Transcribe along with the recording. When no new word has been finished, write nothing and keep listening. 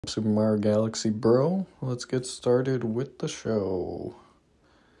Super Mario Galaxy, bro. Let's get started with the show.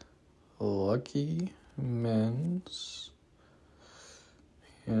 Lucky Men's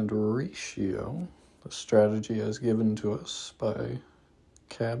and Ratio, the strategy as given to us by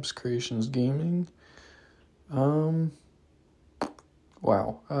Cabs Creations Gaming. Wow.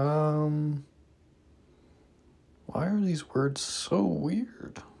 Why are these words so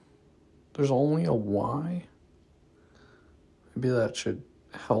weird? There's only a Y? Maybe that should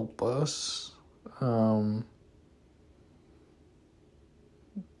help us. Whoa.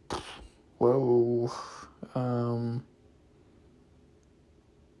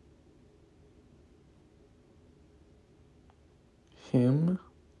 Him?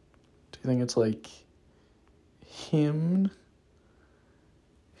 Do you think it's like hymn?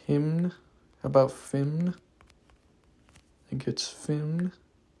 Hymn? How about fin? I think it's fin. I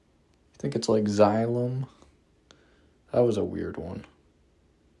think it's like xylem. That was a weird one.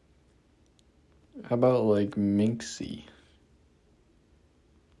 How about like minxie?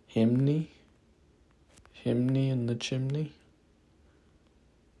 Hymny? Hymny in the chimney?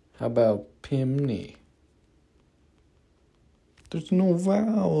 How about pimney? There's no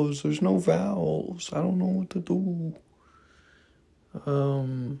vowels. I don't know what to do.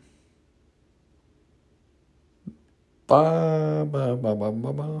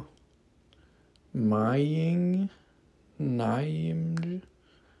 Mying?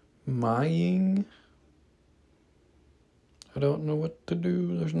 Mying? I don't know what to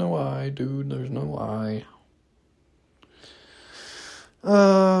do. There's no I, dude. There's no I.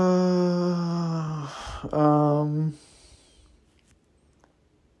 I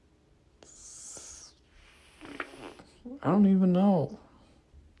don't even know.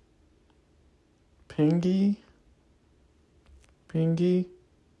 Pingy?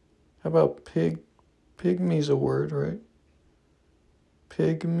 How about pig? Pygmy's a word, right?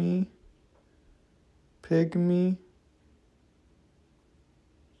 Pygmy?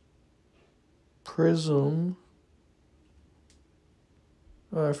 Prism?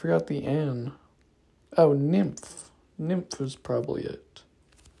 Oh, I forgot the N. Oh, nymph. Nymph is probably it.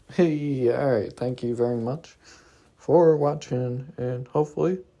 Hey, alright, thank you very much for watching, and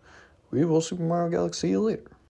hopefully we will Super Mario Galaxy see you later.